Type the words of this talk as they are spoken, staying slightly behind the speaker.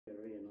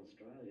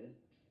Australia.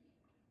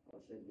 I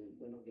said,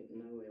 we're not getting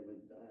nowhere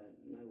with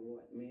no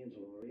white man's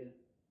law here.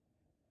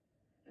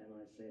 And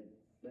I said,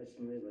 let's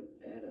move it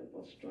out of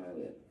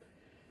Australia.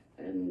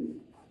 And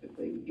if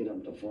they get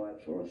them to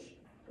fight for us,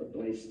 at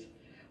least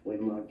we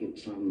might get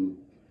some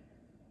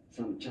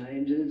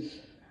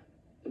changes.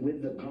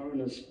 With the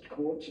coroner's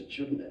courts, it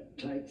shouldn't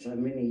take so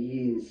many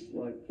years,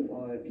 like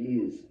 5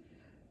 years,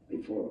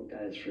 before it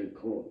goes through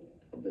court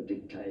of the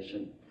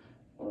dictation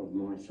of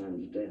my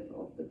son's death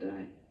of the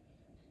day.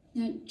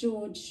 Now,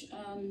 George,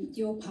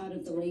 you're part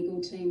of the legal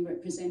team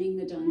representing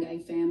the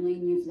Dungay family,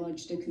 and you've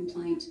lodged a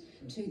complaint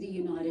to the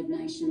United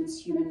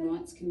Nations Human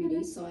Rights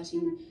Committee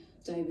citing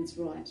David's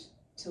right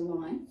to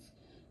life.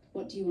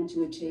 What do you want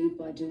to achieve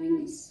by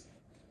doing this?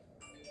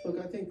 Look,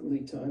 I think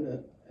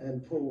Leetona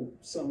and Paul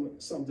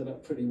summed it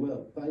up pretty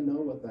well. They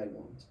know what they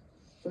want.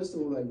 First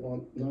of all, they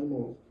want no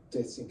more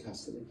deaths in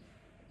custody.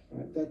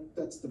 Right?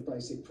 That's the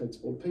basic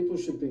principle. People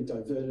should be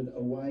diverted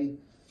away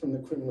from the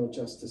criminal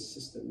justice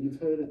system. You've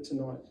heard it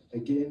tonight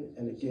again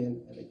and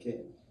again and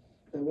again.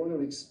 They want to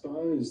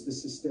expose the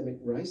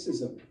systemic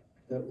racism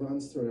that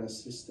runs through our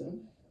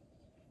system.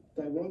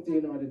 They want the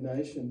United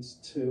Nations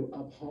to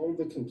uphold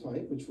the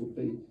complaint, which will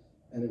be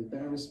an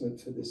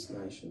embarrassment for this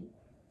nation.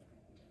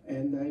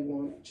 And they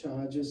want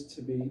charges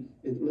to be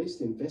at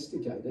least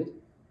investigated,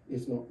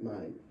 if not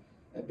made.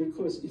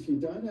 Because if you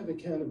don't have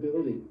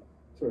accountability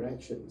for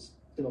actions,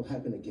 it'll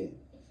happen again.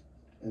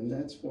 And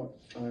that's what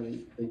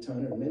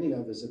Leetona and many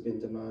others have been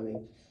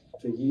demanding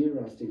for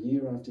year after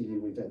year after year.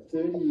 We've had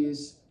 30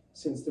 years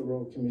since the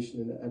Royal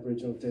Commission into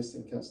Aboriginal Deaths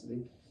in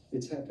Custody.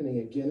 It's happening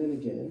again and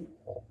again.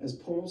 As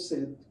Paul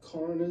said,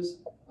 coroners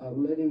are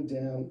letting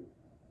down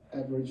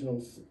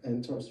Aboriginal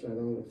and Torres Strait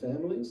Islander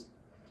families.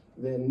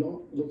 They're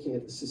not looking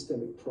at the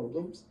systemic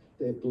problems.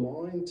 They're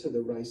blind to the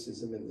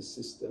racism in the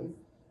system.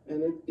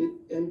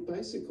 And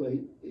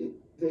basically,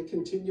 they're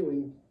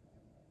continuing.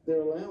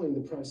 They're allowing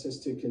the process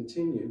to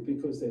continue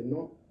because they're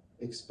not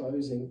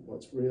exposing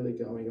what's really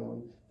going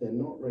on. They're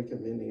not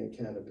recommending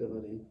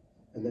accountability,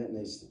 and that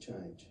needs to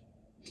change.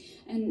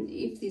 And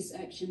if this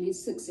action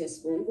is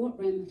successful, what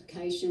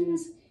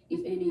ramifications,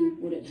 if any,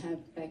 would it have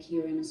back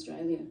here in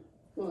Australia?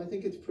 Well, I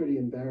think it's pretty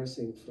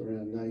embarrassing for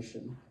our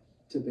nation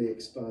to be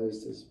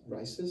exposed as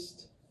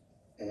racist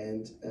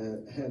and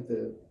have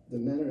the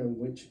manner in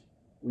which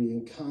we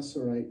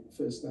incarcerate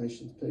First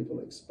Nations people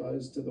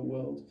exposed to the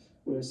world.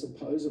 We're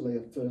supposedly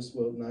a first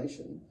world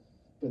nation,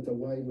 but the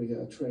way we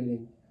are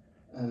treating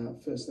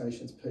First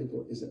Nations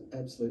people is an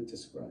absolute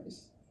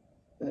disgrace.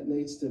 That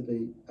needs to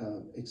be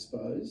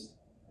exposed,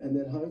 and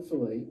then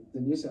hopefully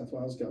the New South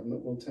Wales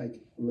government will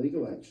take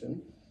legal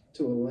action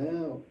to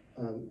allow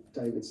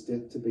David's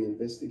death to be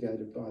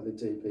investigated by the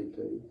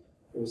DPP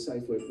or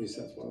Safe Work New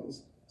South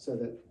Wales, so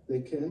that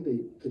there can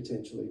be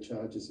potentially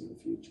charges in the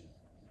future.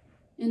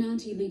 And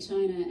Auntie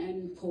Leetona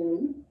and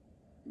Paul,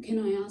 can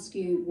I ask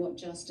you what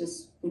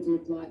justice would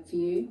look like for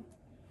you?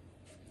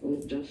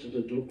 Well, justice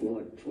would look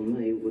like for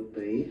me would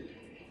be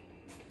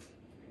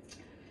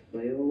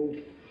they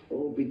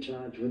all be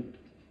charged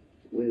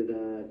with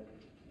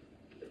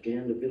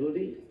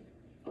accountability.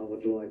 I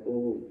would like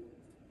all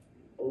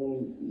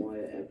my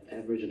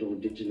Aboriginal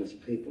Indigenous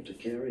people to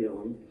carry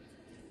on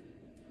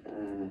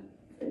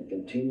and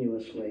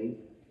continuously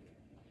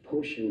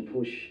push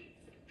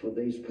for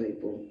these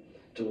people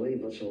to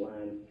leave us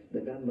alone.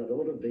 The government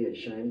ought to be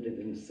ashamed of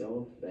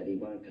himself that he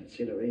won't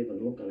consider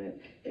even looking at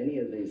any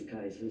of these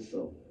cases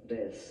of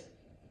deaths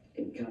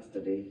in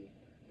custody.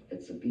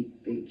 It's a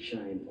big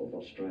shame of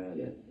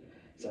Australia.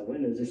 So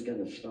when is this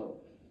going to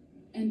stop?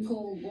 And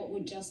Paul, what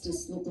would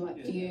justice look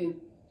like for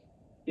you?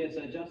 Yeah,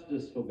 so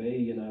justice for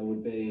me,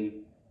 would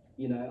be,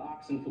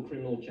 asking for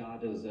criminal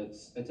charges.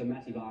 It's a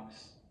massive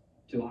ask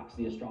to ask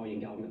the Australian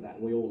government that,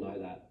 and we all know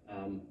that.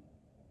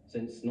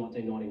 Since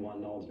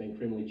 1991, no one's been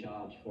criminally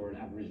charged for an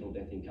Aboriginal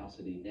death in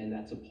custody, and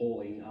that's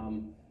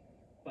appalling.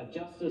 But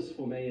justice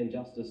for me and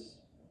justice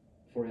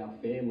for our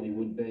family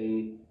would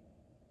be,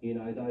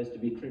 those to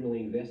be criminally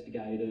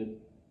investigated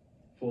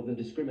for the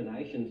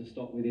discrimination to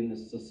stop within the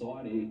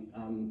society,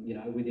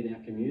 within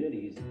our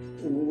communities.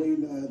 Well, we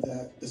know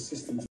that the system's